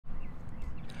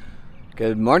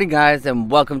Good morning, guys,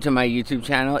 and welcome to my YouTube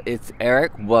channel. It's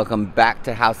Eric. Welcome back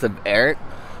to House of Eric.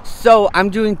 So I'm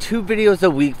doing 2 videos a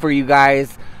week for you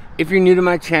guys. If you're new to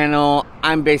my channel,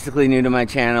 I'm basically new to my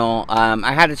channel.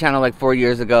 I had a channel like 4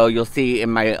 years ago. You'll see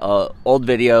in my old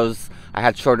videos, I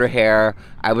had shorter hair.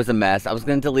 I was a mess. I was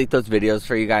going to delete those videos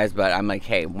for you guys, but I'm like,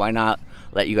 hey, why not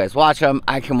let you guys watch them?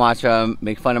 I can watch them,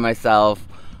 make fun of myself.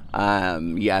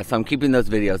 Yeah, so I'm keeping those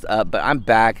videos up, but I'm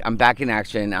back in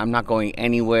action. I'm not going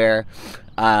anywhere.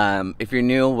 If you're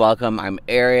new, welcome. I'm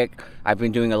Eric. I've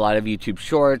been doing a lot of YouTube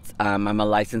shorts. I'm a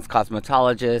licensed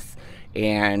cosmetologist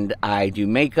and I do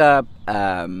makeup.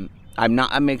 I'm not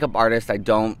a makeup artist. I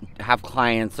don't have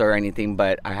clients or anything,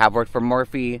 but I have worked for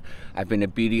Morphe. I've been a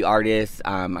beauty artist.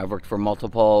 I've worked for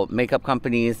multiple makeup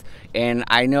companies, and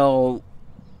I know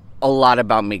a lot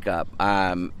about makeup.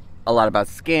 A lot about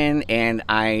skin, and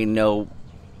I know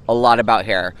a lot about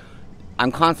hair.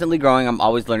 I'm constantly growing. I'm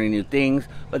always learning new things,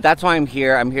 but that's why I'm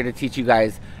here. I'm here to teach you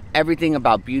guys everything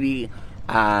about beauty,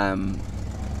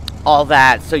 all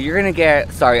that. So you're gonna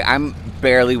get, sorry, I'm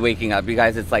barely waking up, you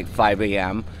guys. It's like 5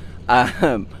 a.m.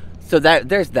 So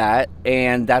there's that,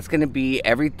 and that's gonna be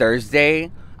every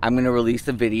Thursday. I'm gonna release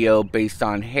a video based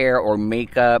on hair or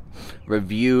makeup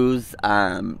reviews.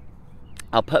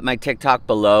 I'll put my TikTok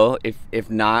below. If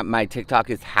not, my TikTok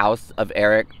is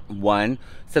HouseofEric1.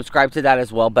 Subscribe to that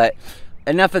as well. But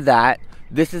enough of that.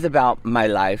 This is about my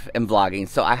life and vlogging.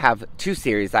 So I have 2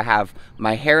 series. I have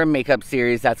my hair and makeup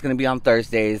series. That's going to be on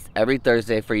Thursdays. Every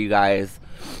Thursday for you guys.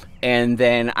 And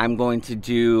then I'm going to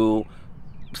do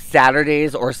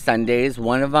Saturdays or Sundays.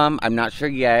 One of them, I'm not sure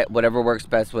yet. Whatever works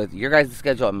best with your guys'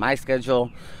 schedule and my schedule.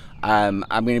 I'm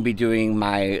going to be doing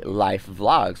my life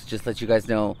vlogs. Just let you guys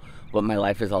know what my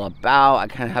life is all about. I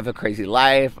kind of have a crazy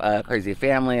life, a crazy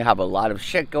family. I have a lot of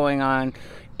shit going on,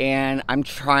 and I'm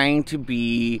trying to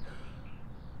be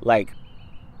like,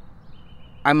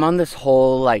 I'm on this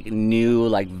whole like new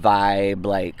like vibe,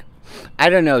 like, I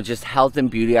don't know, just health and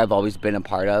beauty I've always been a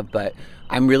part of, but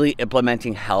I'm really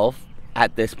implementing health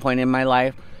at this point in my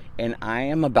life, and I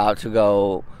am about to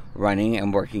go running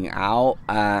and working out.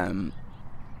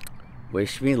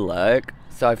 Wish me luck.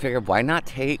 So I figured, why not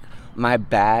take my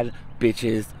bad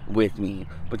bitches with me,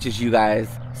 which is you guys.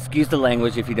 Excuse the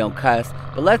language if you don't cuss,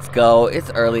 but let's go. It's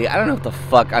early. I don't know what the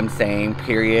fuck I'm saying,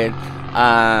 period.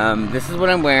 This is what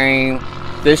I'm wearing.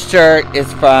 This shirt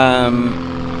is from,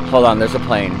 hold on, there's a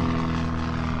plane.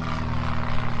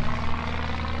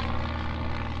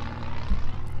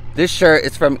 This shirt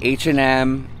is from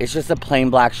H&M. It's just a plain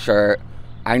black shirt.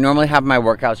 I normally have my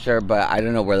workout shirt, but I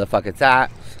don't know where the fuck it's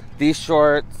at. These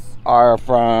shorts are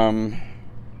from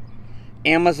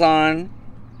Amazon.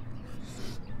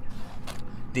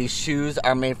 These shoes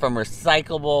are made from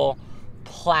recyclable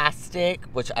plastic,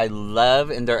 which I love,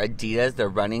 and they're Adidas. They're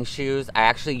running shoes. I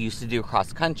actually used to do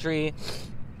cross country.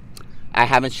 I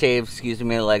haven't shaved. Excuse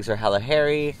me, my legs are hella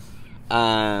hairy.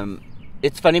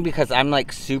 It's funny because I'm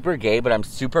like super gay, but I'm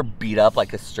super beat up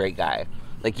like a straight guy.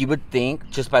 Like, you would think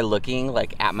just by looking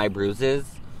like at my bruises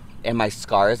and my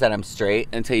scars that I'm straight,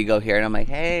 until you go here and I'm like,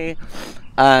 hey,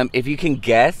 if you can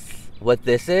guess what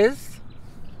this is,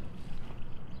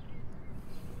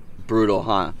 brutal,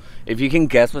 huh? If you can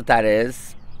guess what that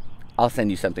is, I'll send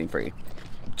you something free.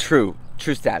 True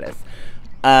status.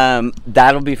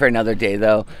 That'll be for another day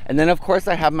though. And then of course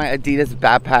I have my Adidas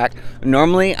backpack.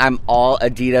 Normally I'm all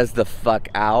Adidas the fuck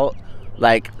out.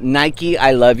 Like, Nike,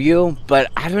 I love you,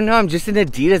 but I don't know, I'm just an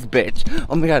Adidas bitch.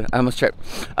 Oh my god, I almost tripped.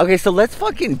 Okay, so let's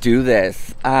fucking do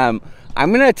this. I'm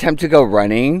gonna attempt to go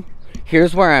running.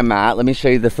 Here's where I'm at. Let me show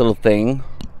you this little thing.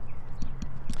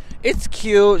 It's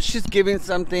cute. She's giving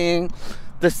something.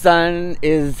 The sun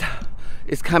is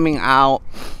coming out.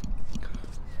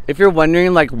 If you're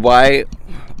wondering like why,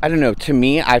 I don't know, to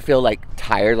me I feel like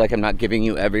tired, like I'm not giving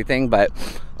you everything, but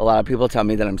a lot of people tell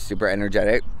me that I'm super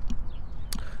energetic.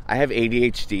 I have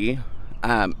ADHD,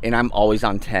 and I'm always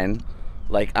on 10.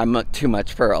 Like, I'm too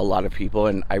much for a lot of people,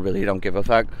 and I really don't give a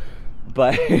fuck.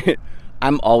 But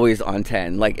I'm always on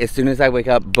 10. Like, as soon as I wake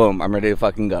up, boom, I'm ready to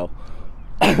fucking go.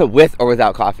 With or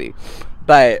without coffee.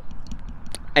 But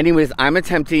anyways, I'm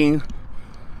attempting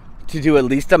to do at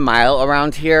least a mile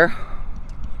around here.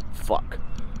 Fuck.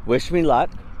 Wish me luck.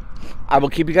 I will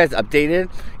keep you guys updated.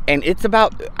 And it's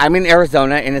about, I'm in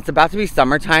Arizona, and it's about to be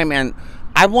summertime, and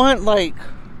I want, like,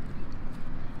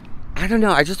 I don't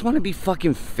know, I just want to be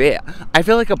fucking fit. I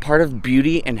feel like a part of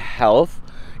beauty and health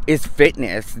is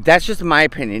fitness. That's just my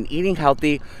opinion. Eating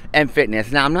healthy and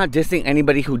fitness. Now, I'm not dissing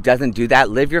anybody who doesn't do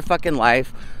that. Live your fucking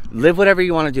life. Live whatever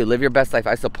you want to do. Live your best life.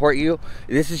 I support you.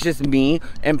 This is just me.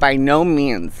 And by no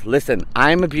means, listen,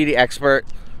 I'm a beauty expert.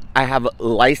 I have a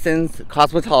licensed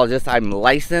cosmetologist. I'm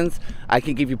licensed. I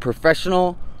can give you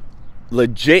professional,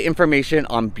 legit information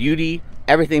on beauty,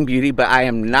 everything beauty, but I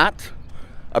am not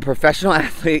a professional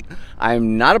athlete. I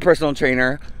am not a personal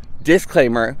trainer.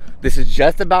 Disclaimer, this is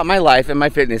just about my life and my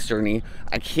fitness journey.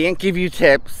 I can't give you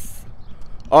tips.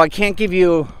 Oh, I can't give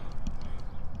you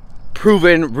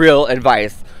proven, real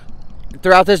advice.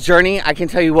 Throughout this journey, I can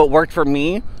tell you what worked for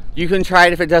me. You can try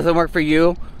it. If it doesn't work for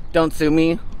you, don't sue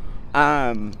me.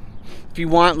 If you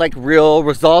want like real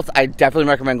results, I definitely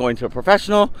recommend going to a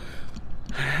professional.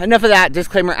 Enough of that.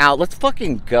 Disclaimer out. Let's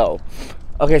fucking go.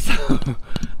 Okay, so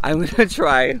I'm gonna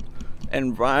try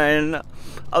and run.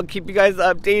 I'll keep you guys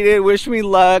updated. Wish me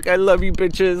luck. I love you,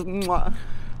 bitches. Mwah.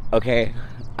 Okay,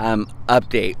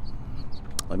 update.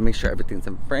 Let me make sure everything's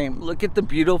in frame. Look at the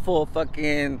beautiful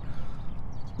fucking.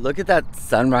 Look at that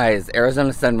sunrise,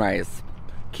 Arizona sunrise.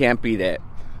 Can't beat it.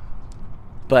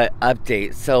 But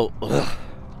update. So,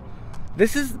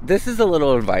 this is a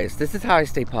little advice. This is how I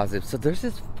stay positive. So there's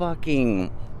this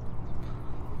fucking.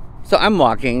 So I'm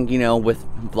walking, you know, with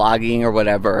vlogging or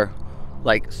whatever,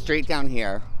 like straight down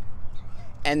here,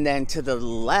 and then to the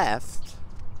left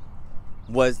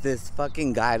was this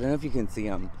fucking guy. I don't know if you can see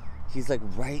him. He's like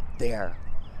right there.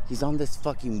 He's on this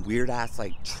fucking weird ass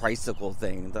like tricycle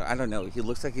thing. I don't know. He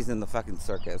looks like he's in the fucking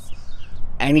circus.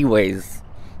 Anyways,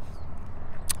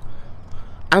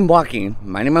 I'm walking,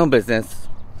 minding my own business,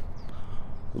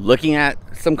 looking at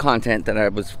some content that I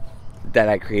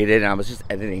created, and I was just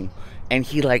editing, and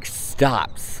he like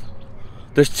stops.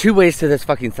 There's two ways to this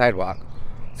fucking sidewalk.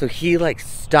 So he like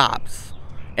stops,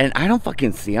 and I don't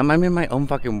fucking see him. I'm in my own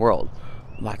fucking world.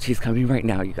 Watch, he's coming right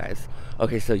now, you guys.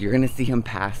 Okay, so you're gonna see him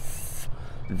pass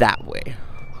that way.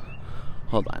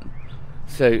 Hold on.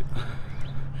 So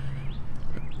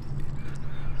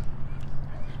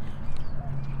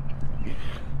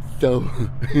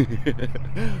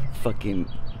fucking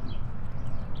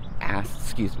ass,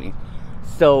 excuse me.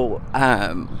 So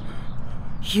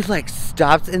he like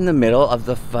stops in the middle of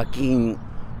the fucking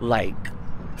like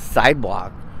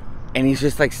sidewalk, and he's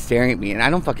just like staring at me, and I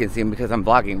don't fucking see him because I'm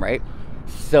vlogging, right?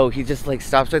 So he just like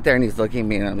stops right there, and he's looking at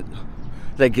me, and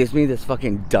like gives me this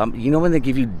fucking dumb, you know when they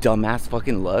give you dumbass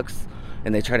fucking looks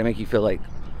and they try to make you feel like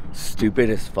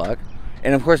stupid as fuck?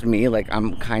 And of course me, like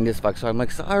I'm kind as fuck, so I'm like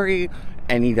sorry,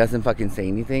 and he doesn't fucking say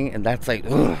anything, and that's like,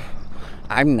 ugh.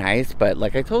 I'm nice, but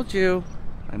like I told you,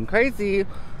 I'm crazy.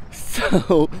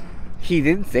 So he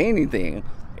didn't say anything,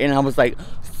 and I was like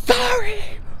sorry,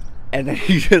 and then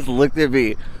he just looked at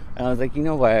me, and I was like, you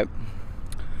know what,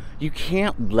 you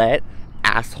can't let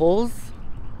assholes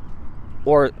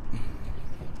or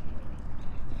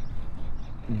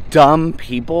dumb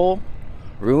people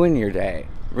ruin your day,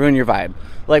 ruin your vibe.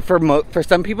 Like for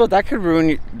some people that could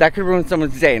ruin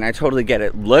someone's day, and I totally get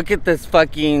it. Look at this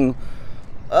fucking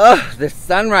this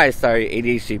sunrise. Sorry,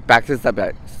 ADHD. Back to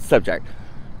the subject.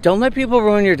 Don't let people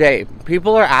ruin your day.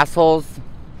 People are assholes.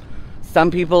 Some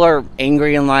people are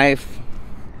angry in life.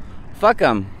 Fuck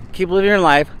them. Keep living your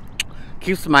life.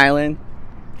 Keep smiling.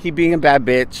 Keep being a bad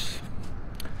bitch.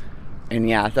 And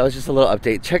yeah, that was just a little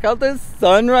update. Check out this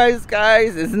sunrise,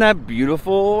 guys. Isn't that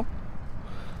beautiful?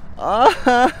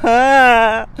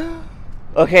 Okay,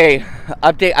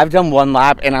 update. I've done one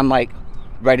lap, and I'm like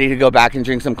ready to go back and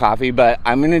drink some coffee, but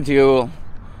I'm going to do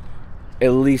at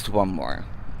least one more.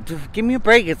 Just give me a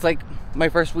break. It's like my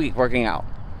first week working out.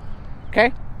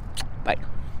 Okay? Bye.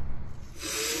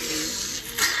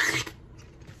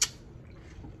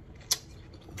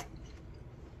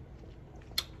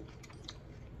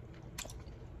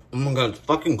 Oh my god, it's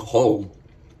fucking cold.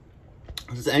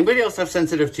 Does anybody else have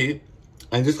sensitive teeth?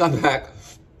 I just got back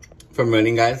from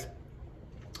running, guys.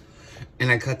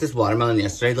 And I cut this watermelon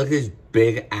yesterday. Look at these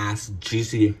big ass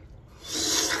juicy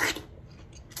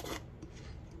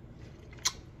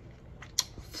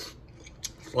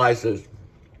slices.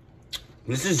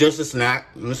 This is just a snack.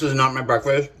 This is not my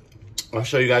breakfast. I'll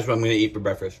show you guys what I'm gonna eat for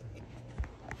breakfast.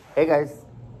 Hey guys,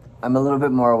 I'm a little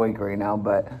bit more awake right now,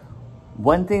 but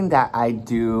one thing that I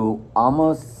do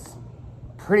almost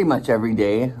pretty much every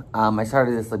day, I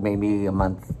started this like maybe a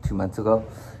month, 2 months ago,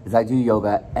 is I do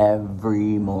yoga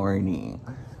every morning.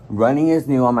 Running is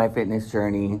new on my fitness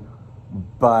journey,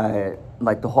 but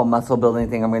like the whole muscle building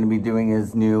thing I'm going to be doing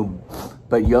is new,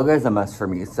 but yoga is a must for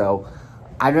me. So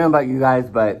I don't know about you guys,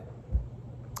 but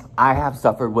I have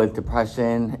suffered with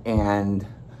depression and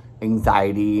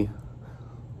anxiety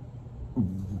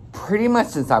pretty much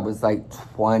since I was like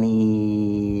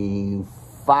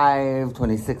 25,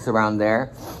 26, around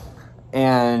there.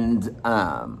 And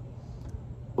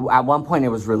at one point it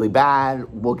was really bad.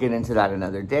 We'll get into that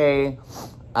another day.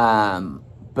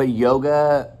 But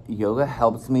yoga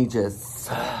helps me just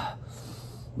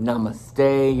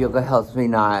namaste. Yoga helps me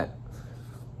not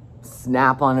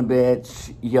snap on a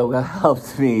bitch. Yoga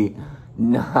helps me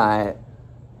not,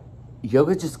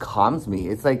 yoga just calms me.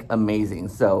 It's like amazing.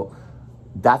 So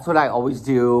that's what I always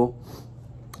do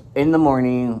in the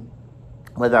morning,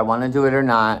 whether I want to do it or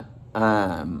not.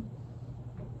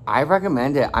 I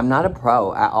recommend it. I'm not a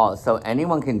pro at all, so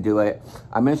anyone can do it.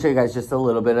 I'm going to show you guys just a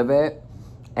little bit of it,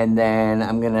 and then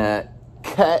I'm going to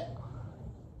cut,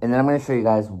 and then I'm going to show you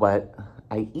guys what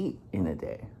I eat in a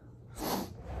day.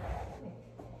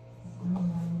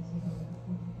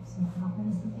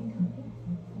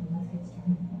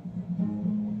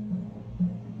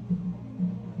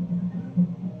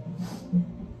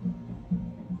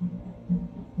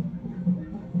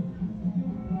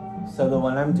 So the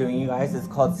one I'm doing, you guys, is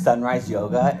called Sunrise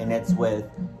Yoga, and it's with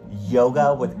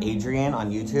Yoga with Adrienne on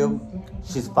YouTube.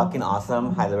 She's fucking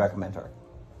awesome. Highly recommend her.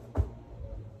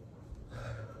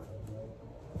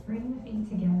 Bring the feet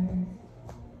together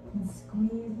and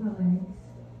squeeze the legs.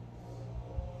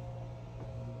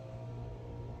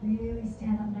 Really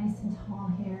stand up nice and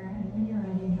tall here, and when you're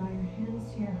ready, draw your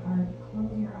hands to your heart,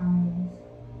 close your eyes,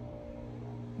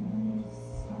 and then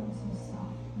just start with some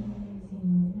soft, easy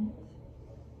movement.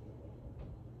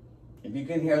 If you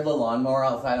can hear the lawnmower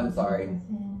outside, I'm sorry. Breath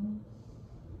in,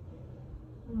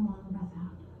 and a long breath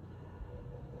out.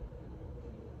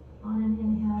 On an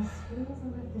inhale, squeeze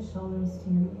and lift the shoulders to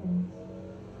your ears.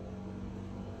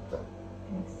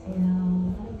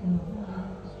 Exhale, let it go. Drop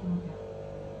out.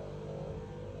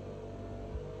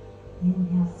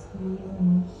 Inhale, squeeze and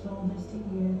lift shoulders to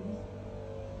ears.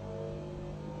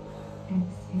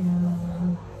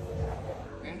 Exhale.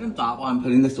 Random thought while I'm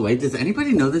putting this away. Does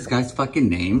anybody know this guy's fucking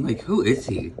name? Like, who is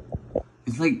he?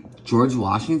 It's like George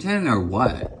Washington or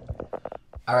what?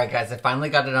 Alright guys, I finally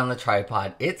got it on the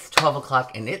tripod. It's 12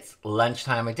 o'clock and it's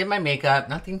lunchtime. I did my makeup,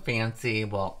 nothing fancy.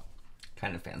 Well,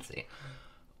 kind of fancy.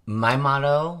 My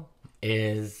motto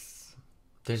is,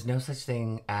 there's no such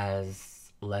thing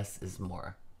as less is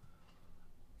more.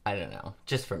 I don't know,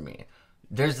 just for me.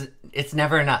 It's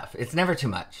never enough. It's never too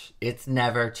much. It's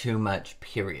never too much,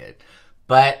 period.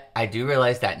 But I do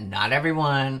realize that not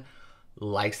everyone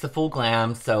likes the full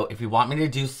glam. So if you want me to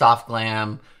do soft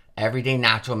glam, everyday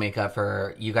natural makeup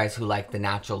for you guys who like the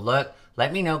natural look,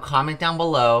 let me know, comment down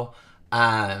below,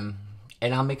 and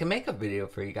I'll make a makeup video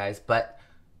for you guys. But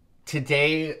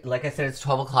today, like I said, it's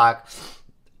 12 o'clock.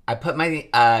 I put my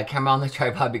camera on the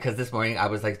tripod because this morning I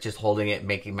was like just holding it,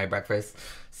 making my breakfast.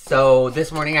 So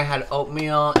this morning I had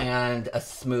oatmeal and a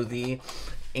smoothie.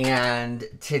 And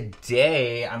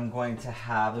today I'm going to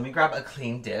have, let me grab a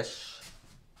clean dish.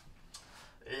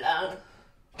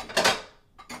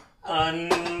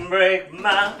 Unbreak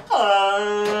my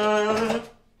heart.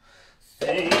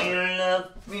 Say you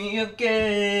love me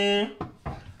again.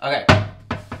 Okay.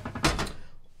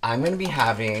 I'm going to be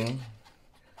having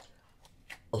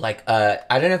like I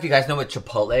don't know if you guys know what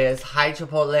Chipotle is. Hi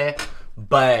Chipotle.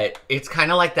 But it's kind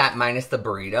of like that minus the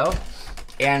burrito.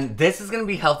 And this is going to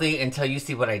be healthy until you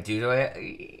see what I do to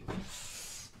it.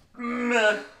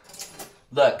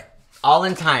 Look, all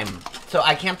in time. So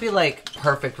I can't be like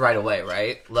perfect right away,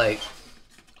 right? Like,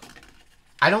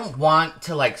 I don't want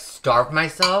to like starve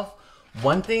myself.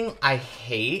 One thing I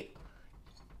hate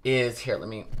is, here, let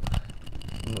me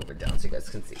move it down so you guys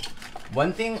can see.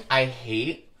 One thing I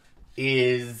hate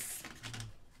is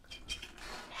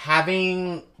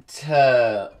having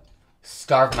to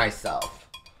starve myself.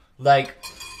 Like,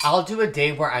 I'll do a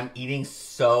day where I'm eating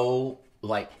so,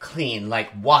 like, clean. Like,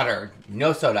 water,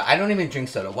 no soda. I don't even drink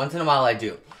soda. Once in a while I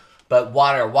do. But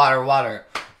water, water, water.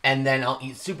 And then I'll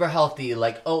eat super healthy,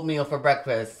 like oatmeal for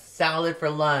breakfast, salad for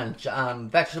lunch,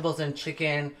 vegetables and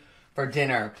chicken for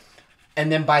dinner.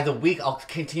 And then by the week, I'll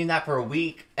continue that for a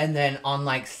week. And then on,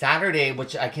 like, Saturday,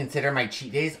 which I consider my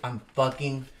cheat days, I'm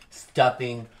fucking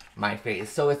stuffing my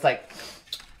face. So it's like,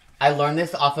 I learned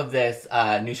this off of this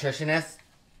nutritionist.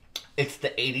 It's the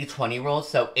 80-20 rule.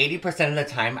 So 80% of the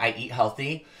time I eat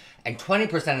healthy, and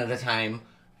 20% of the time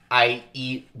I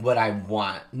eat what I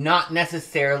want. Not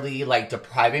necessarily like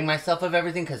depriving myself of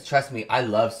everything, because trust me, I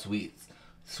love sweets.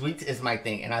 Sweets is my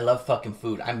thing, and I love fucking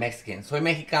food. I'm Mexican. Soy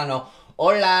mexicano.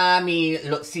 Hola,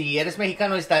 si eres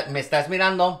mexicano me estás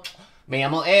mirando, me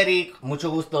llamo Eric, mucho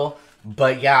gusto.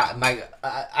 But yeah,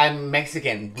 I'm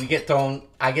Mexican.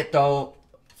 I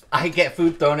get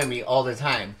food thrown at me all the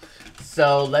time.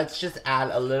 So let's just add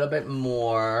a little bit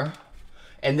more.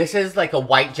 And this is like a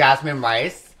white jasmine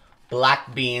rice,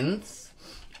 black beans.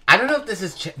 I don't know if this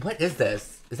is, what is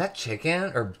this? Is that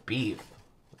chicken or beef?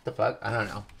 What the fuck? I don't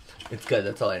know. It's good,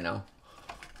 that's all I know.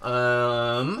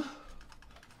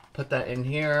 Put that in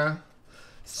here.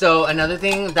 So another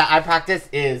thing that I practice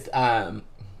is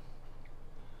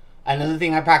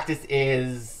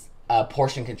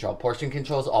portion control. Portion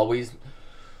control has always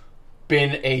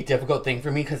been a difficult thing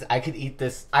for me because I could eat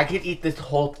this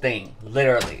whole thing,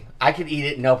 literally. I could eat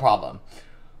it no problem.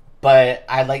 But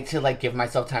I like to like give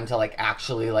myself time to like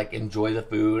actually like enjoy the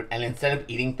food, and instead of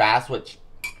eating fast, which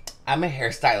I'm a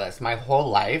hairstylist my whole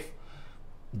life.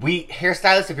 We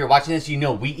hairstylists, if you're watching this, you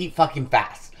know we eat fucking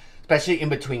fast, especially in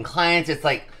between clients. It's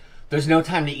like there's no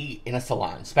time to eat in a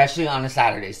salon, especially on a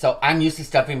Saturday. So I'm used to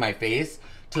stuffing my face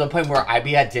to the point where I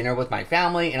be at dinner with my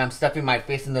family and I'm stuffing my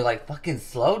face and they're like, fucking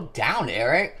slow down,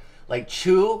 Eric. Like,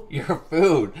 chew your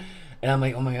food. And I'm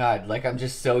like, oh my God, like I'm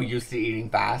just so used to eating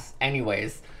fast.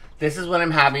 Anyways, this is what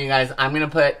I'm having, you guys. I'm gonna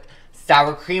put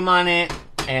sour cream on it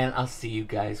and I'll see you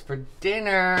guys for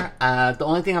dinner. The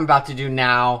only thing I'm about to do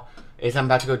now is I'm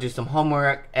about to go do some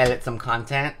homework, edit some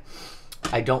content.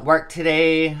 I don't work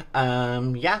today.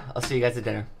 Yeah, I'll see you guys at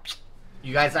dinner.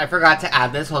 You guys, I forgot to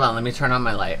add this. Hold on, let me turn on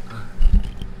my light.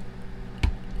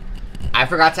 I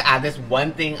forgot to add this.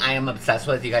 One thing I am obsessed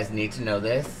with, you guys need to know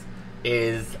this,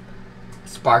 is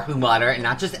sparkling water. And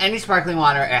not just any sparkling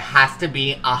water, it has to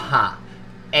be AHA.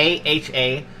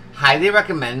 AHA. Highly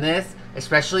recommend this,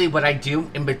 especially what I do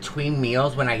in between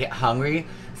meals when I get hungry.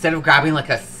 Instead of grabbing like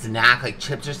a snack, like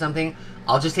chips or something,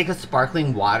 I'll just take a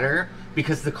sparkling water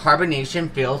because the carbonation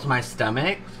fills my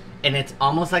stomach and it's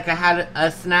almost like I had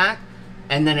a snack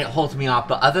and then it holds me off.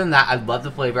 But other than that, I love the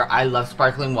flavor. I love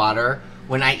sparkling water.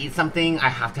 When I eat something, I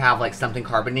have to have like something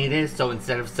carbonated. So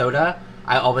instead of soda,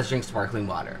 I always drink sparkling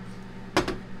water.